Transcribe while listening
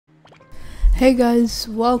Hey guys,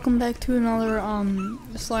 welcome back to another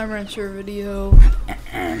Slime Rancher video.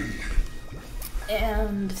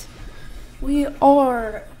 And we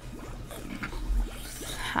are,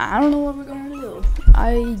 I don't know what we're going to do.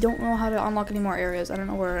 I don't know how to unlock any more areas. I don't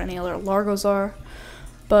know where any other Largos are,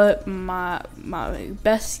 but my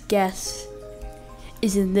best guess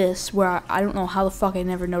is in this, where I don't know how the fuck I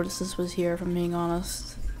never noticed this was here, if I'm being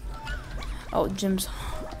honest. Jim's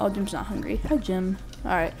not hungry. Hi Jim.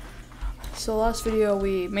 Alright. So last video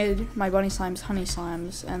we made my bunny slimes honey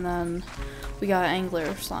slimes, and then we got angler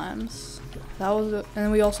slimes. That was it. And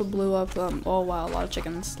then we also blew up oh wow, a lot of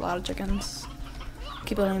chickens.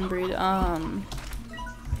 Keep letting them breed.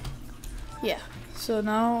 Yeah. So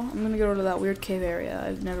now I'm gonna go to that weird cave area.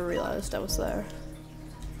 I've never realized I was there.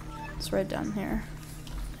 It's right down here.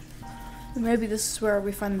 And maybe this is where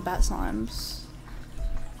we find the bat slimes.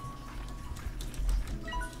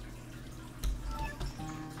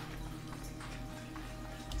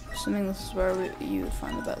 Assuming this is where you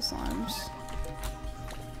find the bat slimes.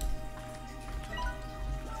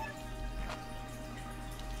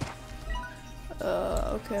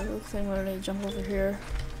 Okay, looks like I'm gonna need to jump over here.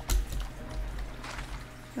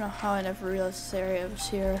 I don't know how I never realized this area was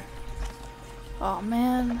here. Oh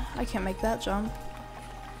man, I can't make that jump.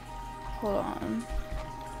 Hold on.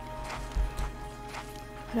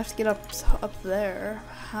 I'd have to get up there.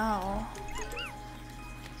 How?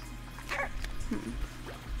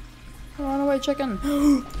 Run away, chicken!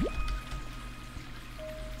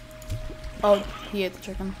 Oh, he ate the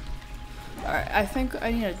chicken. Alright, I think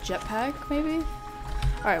I need a jetpack, maybe?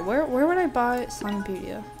 Alright, where would I buy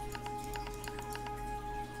Slimepedia?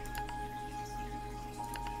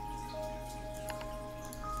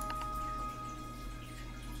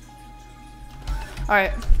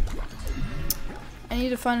 Alright. I need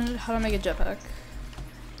to find how to make a jetpack.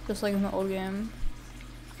 Just like in the old game.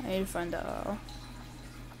 I need to find out.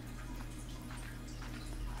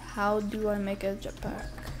 How do I make a jetpack?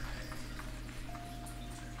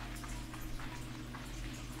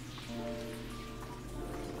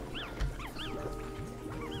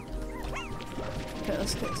 Okay,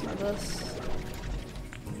 let's get some of this.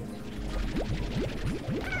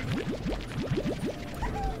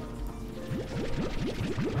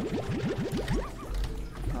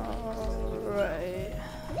 Alright.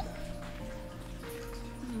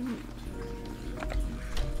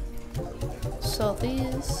 Sell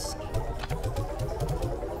these.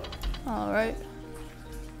 Alright.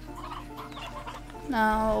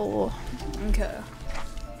 Now, okay.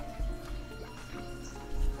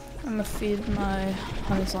 I'm gonna feed my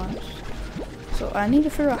honey slimes. So I need to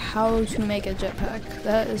figure out how to make a jetpack.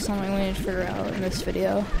 That is something we need to figure out in this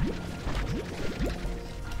video.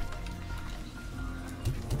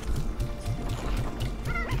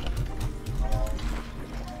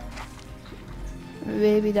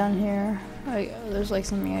 Maybe down here, there's like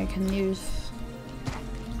something I can use.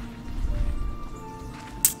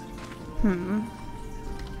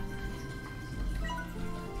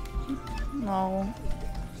 No.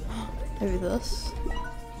 Maybe this.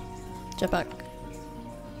 Jetpack.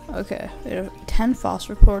 Okay, we have 10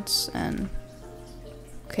 phosphor reports and...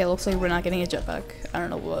 Okay, looks like we're not getting a jetpack. I don't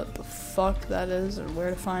know what the fuck that is or where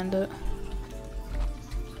to find it.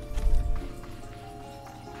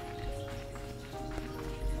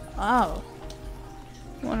 Oh.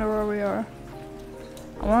 Wonder where we are.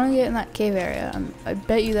 I want to get in that cave area. I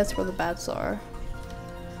bet you that's where the bats are.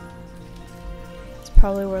 It's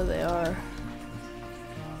probably where they are.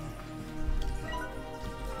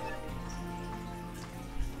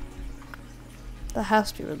 That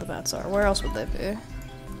has to be where the bats are. Where else would they be?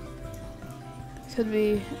 Could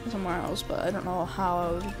be somewhere else, but I don't know how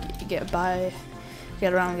I would get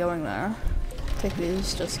around going there. Take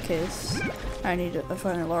these just in case. I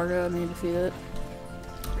find a Largo and I need to feed it.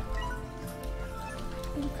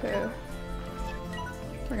 Okay.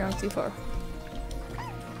 We're going too far.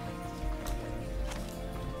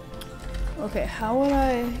 Okay, how would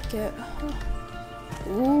I get...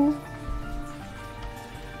 Ooh.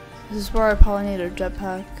 This is where I probably need a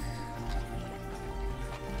jetpack.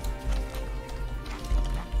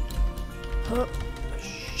 Oh,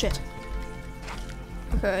 shit.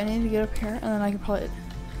 Okay, I need to get up here and then I can probably...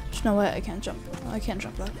 There's no way I can't jump. I can't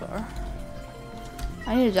jump that far.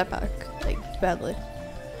 I need a jetpack, like, badly.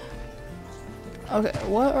 Okay,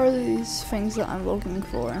 what are these things that I'm looking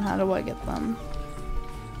for and how do I get them?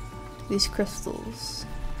 These crystals.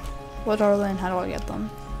 What are they and how do I get them?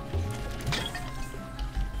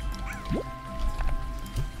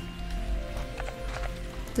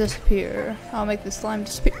 Disappear. I'll make the slime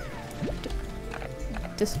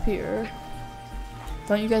disappear.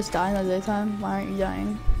 Don't you guys die in the daytime? Why aren't you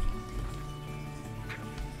dying?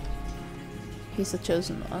 He's the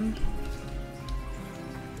chosen one.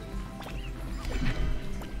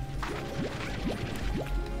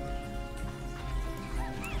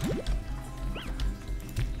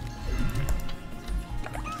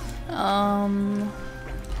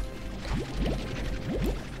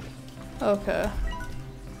 Okay.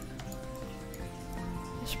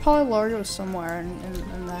 There's probably Largo somewhere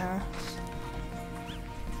in there.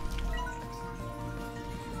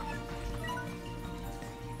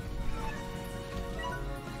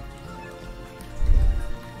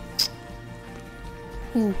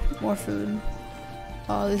 Ooh, more food.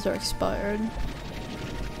 Oh, these are expired.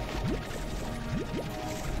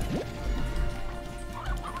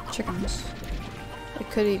 Chickens. It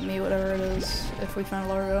could eat me, whatever it is, if we find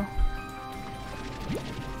Largo.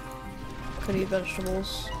 Could eat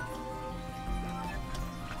vegetables.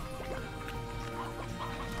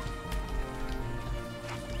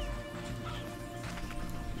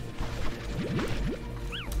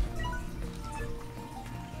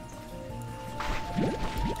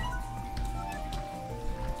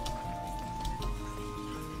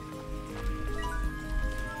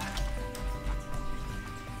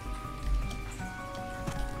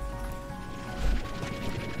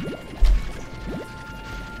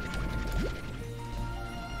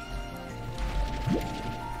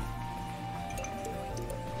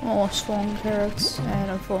 Almost full on carrots,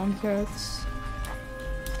 and I'm full on carrots.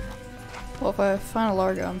 Well, if I find a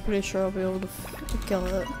Largo, I'm pretty sure I'll be able to kill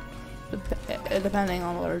it, depending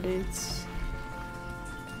on what it eats.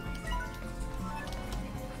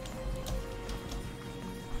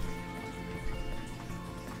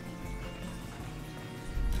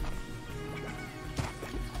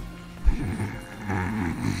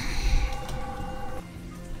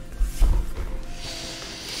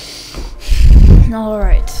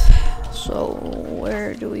 Alright, so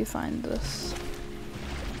where do we find this?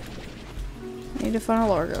 I need to find a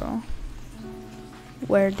Largo.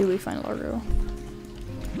 Where do we find a Largo?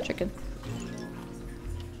 Chicken.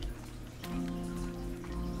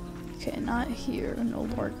 Okay, not here, no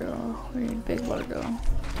Largo. We need big Largo.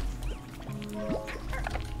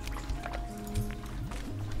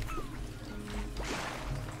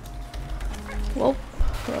 Well,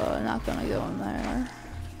 not gonna go in there.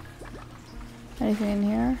 Anything in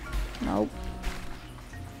here? Nope.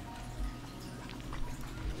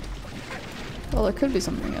 Well, there could be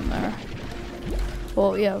something in there.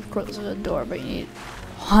 Well, yeah, of course there's a door, but you need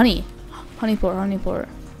honey. Honey port, honey port.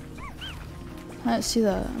 I didn't see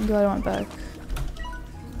that. I'm glad I went back.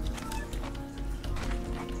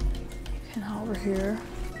 Okay, now over here.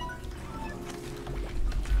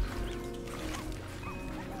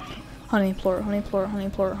 Honey port, honey port, honey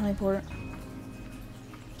port, honey port.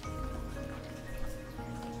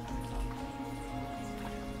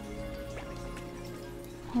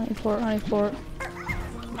 Honey port, honey port.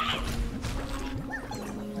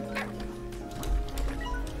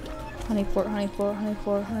 Honey port, honey port, honey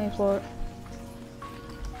port, honey port.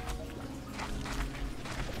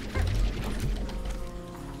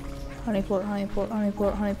 Honey port, honey port, honey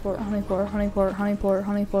port, honey port, honey port, honey port, honey port,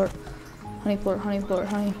 honey port. Honey port, honey port,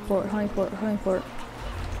 honey port, honey port, honey port.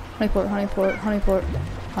 Honey port, honey port, honey port,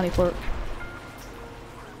 honey port.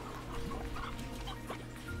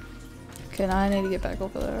 Okay, now I need to get back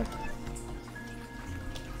over there.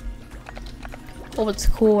 Oh, it's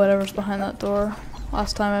cool, whatever's behind that door.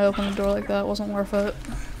 Last time I opened a door like that, wasn't worth it.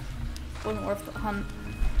 Wasn't worth the hunt.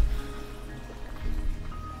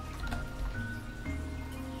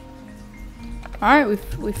 Alright,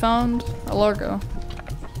 we found a Largo.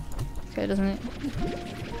 Okay, doesn't it?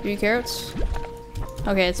 Do you carrots?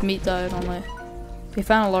 Okay, it's meat diet only. We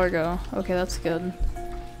found a Largo. Okay, that's good.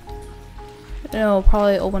 It'll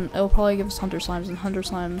probably give us hunter slimes, and hunter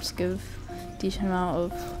slimes give a decent amount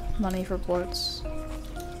of money for ports.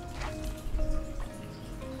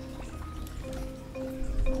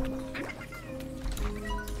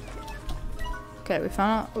 Okay, we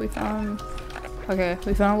found a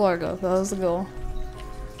Largo. That was the goal.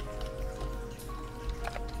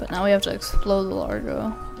 But now we have to explode the Largo,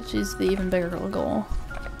 which is the even bigger goal.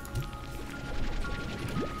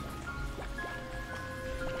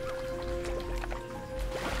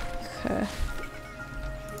 Okay.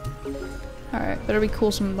 Alright, better be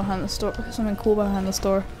cool something behind the store. Something cool behind the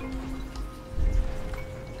store.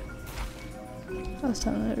 Last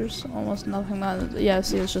time there's almost nothing behind it. Yeah,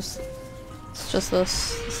 see, it's just this.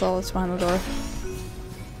 That's all that's behind the door.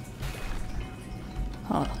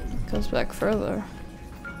 Huh, it goes back further.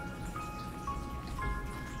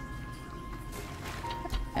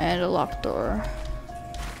 And a locked door.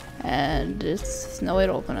 And it's no way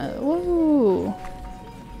to open it. Woo!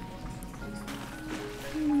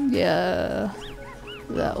 Yeah,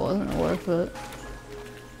 that wasn't worth it.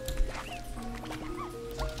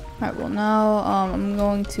 Alright, well now, I'm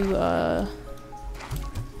going to,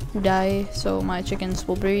 die so my chickens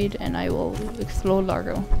will breed and I will explode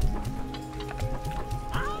Largo.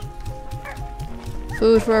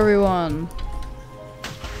 Food for everyone.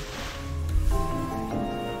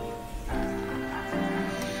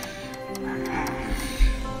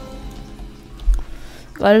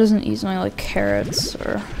 Glad it doesn't eat something like carrots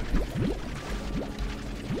or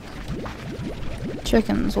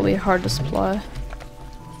chickens will be hard to supply.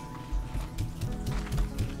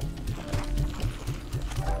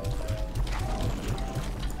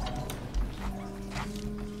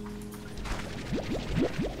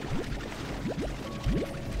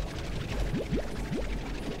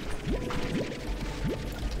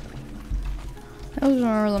 I always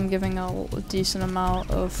remember them giving out a decent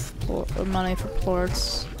amount of money for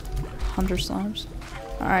plorts. Hunter slimes.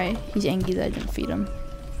 Alright, he's angry that I didn't feed him.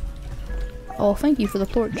 Oh, thank you for the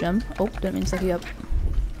plort, Jim. Oh, didn't mean to suck you up.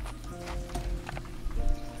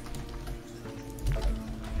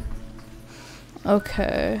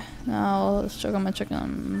 Okay, now let's check on my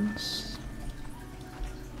chickens.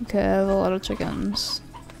 Okay, I have a lot of chickens.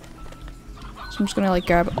 So I'm just gonna like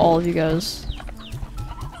grab all of you guys.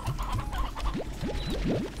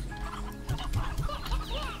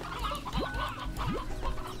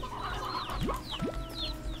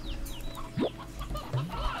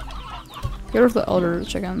 Get rid of the elder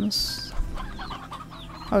chickens.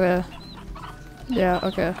 Okay. Yeah,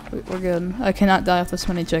 okay. We're good. I cannot die with this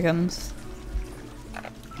many chickens.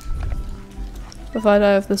 If I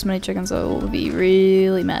die with this many chickens, I will be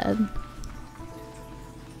really mad.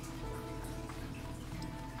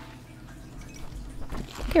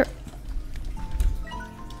 Here.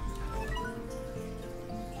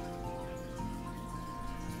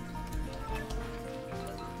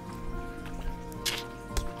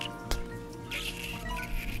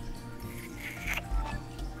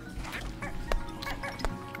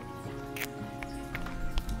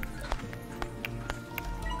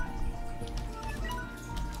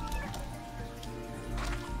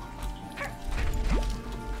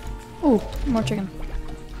 Ooh, more chicken.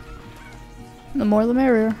 The more the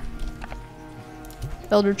merrier.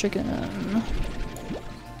 Elder chicken.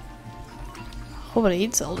 Hope it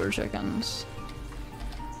eats elder chickens.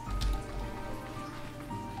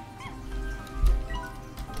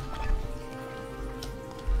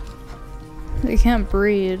 They can't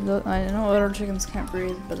breed. I know elder chickens can't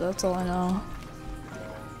breed, but that's all I know.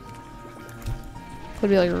 Could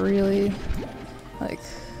be like really, like,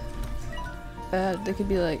 bad. They could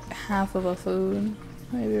be like half of a food,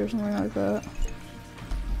 maybe, or something like that.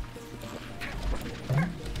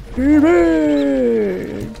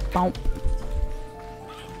 Bump.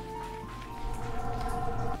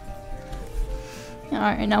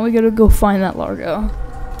 Alright, now we gotta go find that Largo.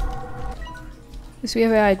 At least we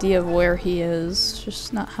have an idea of where he is,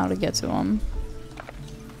 just not how to get to him.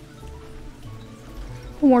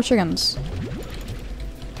 Oh, more chickens.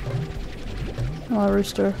 Oh, a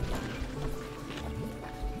rooster.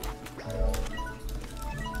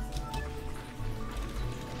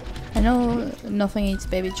 I know nothing eats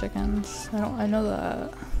baby chickens. I know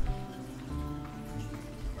that.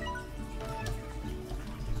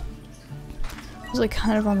 It's like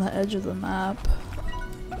kind of on the edge of the map.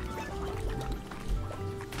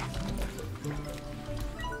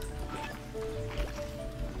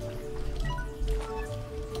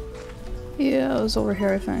 Yeah, it was over here,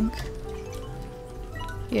 I think.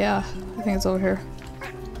 Yeah, I think it's over here.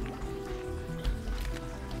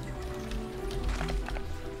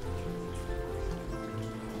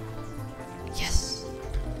 Yes!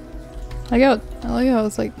 I like how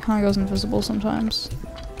it's like kind of goes invisible sometimes.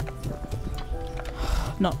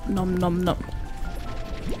 Nom nom nom nom.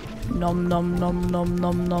 Nom nom nom nom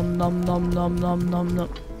nom nom nom nom nom nom nom nom.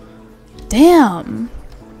 Damn!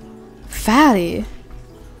 Fatty!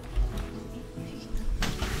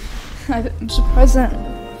 I'm surprised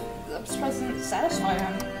that didn't satisfy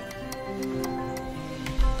him.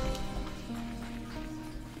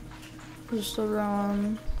 Just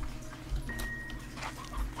around.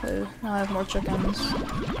 Okay, now I have more chickens.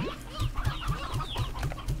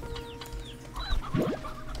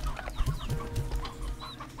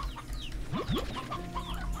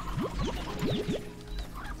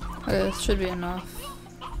 Okay, this should be enough.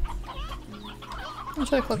 I'll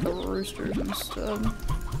try to collect the roosters instead.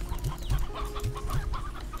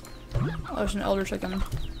 Oh, there's an elder chicken.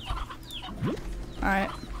 Alright.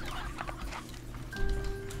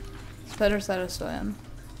 It's better satisfying.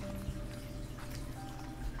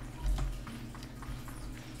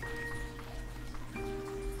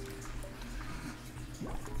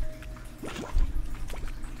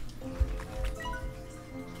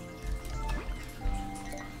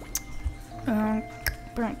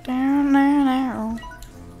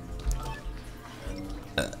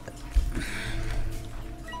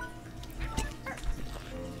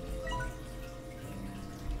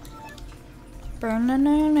 Your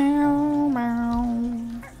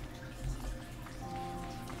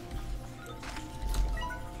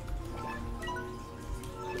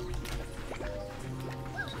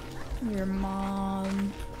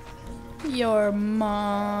mom. Your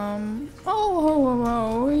mom.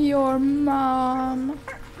 Oh, your mom.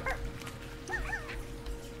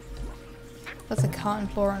 That's a cotton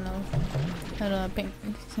floor and a pink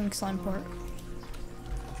slime part.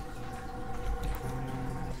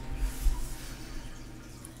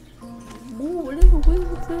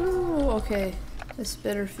 Ooh, okay, this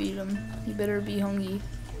better feed him. He better be hungry.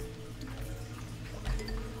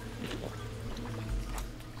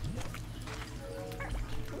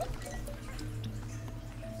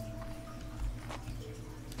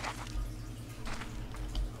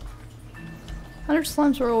 Hunter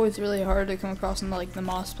slimes were always really hard to come across in like the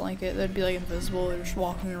moss blanket. They'd be like invisible, they're just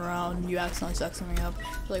walking around, and you accidentally suck something up.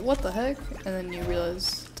 You're like, what the heck? And then you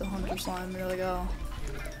realize it's a hunter slime, and you're like, oh,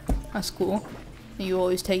 that's cool. And you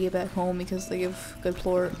always take it back home because they give good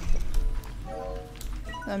plort.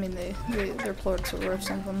 I mean, their plorts are worth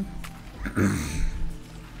something.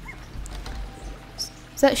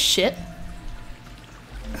 Is that shit?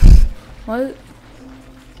 What?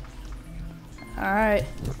 Alright.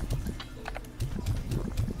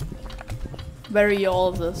 Better eat all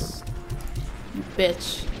of this. You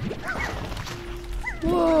bitch.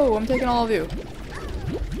 Whoa, I'm taking all of you.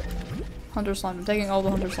 Hunter slime. I'm taking all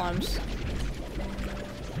the hunter slimes.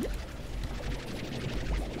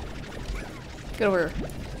 Get over here.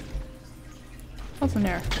 What's in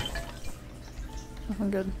there? Nothing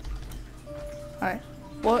good. Alright.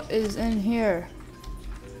 What is in here?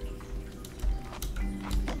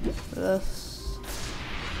 This.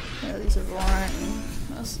 Yeah, these are boring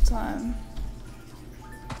most of the time.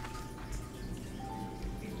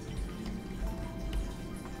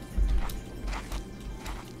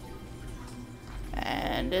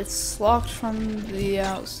 And it's locked from the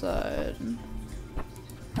outside.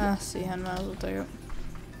 Ah, see, I might as well take it.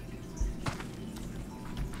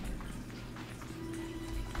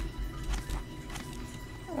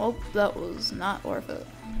 Well, that was not worth it.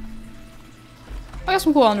 I got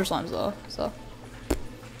some cool under slimes though, so.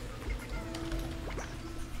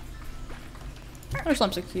 Under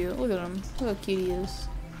slimes are cute. Look at him. Look how cute he is.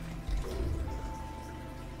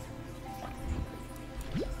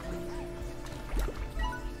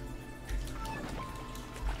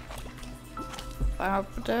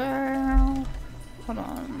 Up there. Hold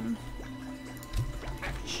on.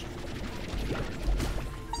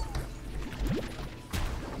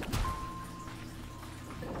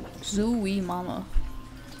 Zooey mama.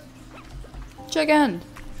 Chicken!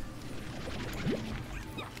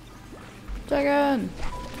 Chicken!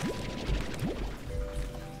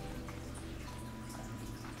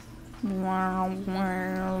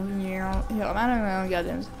 Yeah, I'm adding my own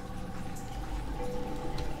goddamn.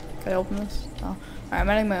 Can I open this? Oh. Alright, I'm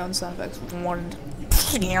adding my own sound effects. One.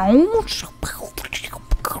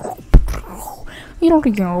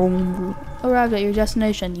 Arrived at your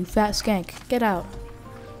destination, you fat skank. Get out.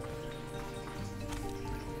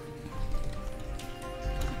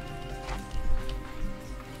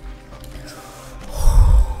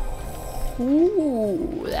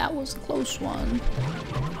 Ooh, that was a close one.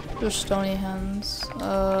 There's stony hens.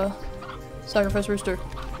 Sacrifice rooster.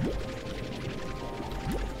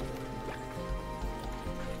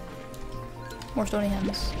 More stony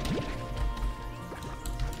hens.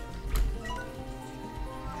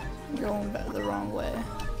 Going back the wrong way.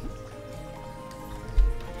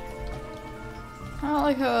 I don't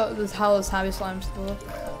like how those happy slimes look.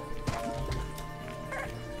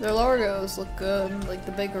 Their logos look good, like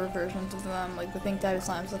the bigger versions of them, like the pink tabby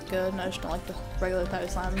slimes look good, and I just don't like the regular tabby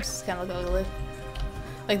slimes. Kind of look ugly.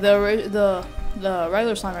 Like the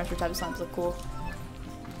regular Slime Rancher tabby slimes look cool.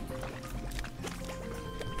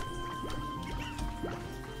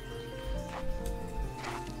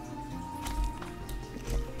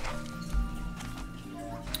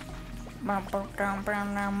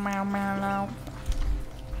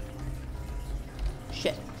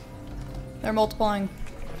 Shit. They're multiplying.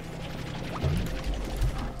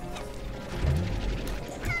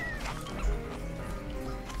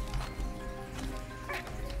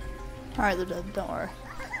 Alright, they're dead. Don't worry.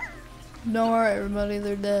 Don't worry, everybody.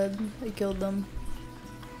 They're dead. They killed them.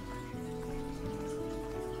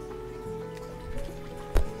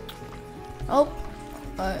 Oh.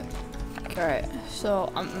 Alright.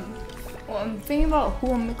 So, I'm thinking about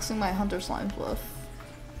who I'm mixing my hunter slimes with.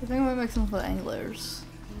 I think I'm gonna mix them with the anglers.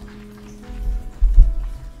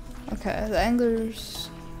 Okay, the anglers.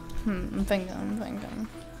 I'm thinking.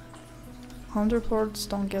 Hunter ports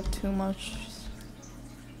don't get too much.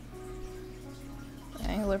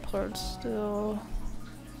 angular parts still.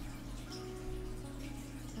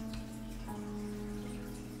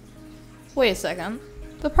 Wait a second.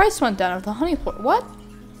 The price went down of the honey port. What?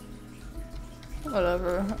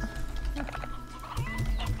 Whatever.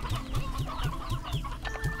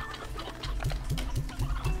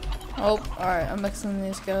 Oh, alright, I'm mixing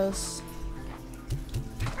these guys.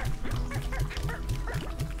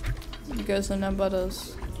 You guys are no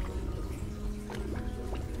butters.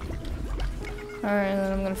 Alright, and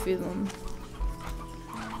then I'm gonna feed them.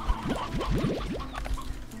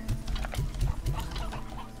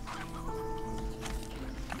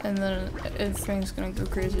 And then everything's gonna go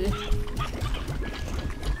crazy.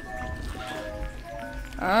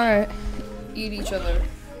 Alright. Eat each other.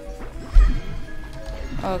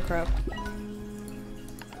 Oh crap.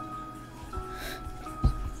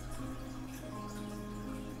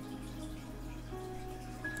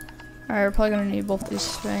 Alright, we're probably gonna need both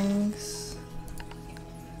these things.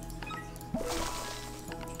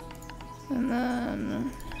 And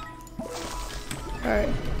then... Alright.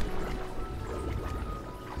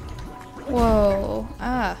 Whoa.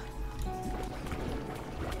 Ah.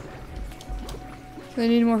 They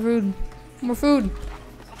need more food. More food.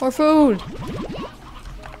 More food.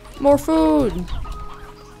 More food.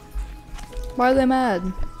 Why are they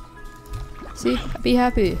mad? See? Be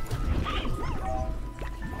happy.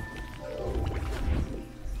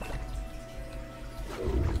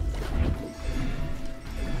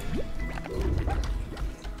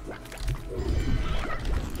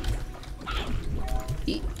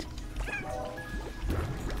 Eat.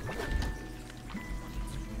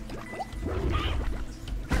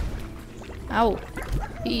 Ow.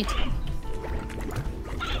 Eat.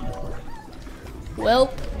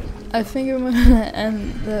 Well, I think I'm gonna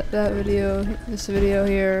end this video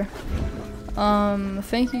here.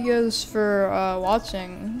 Thank you guys for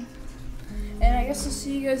watching. And I guess I'll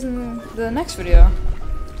see you guys in the next video.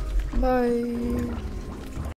 Bye.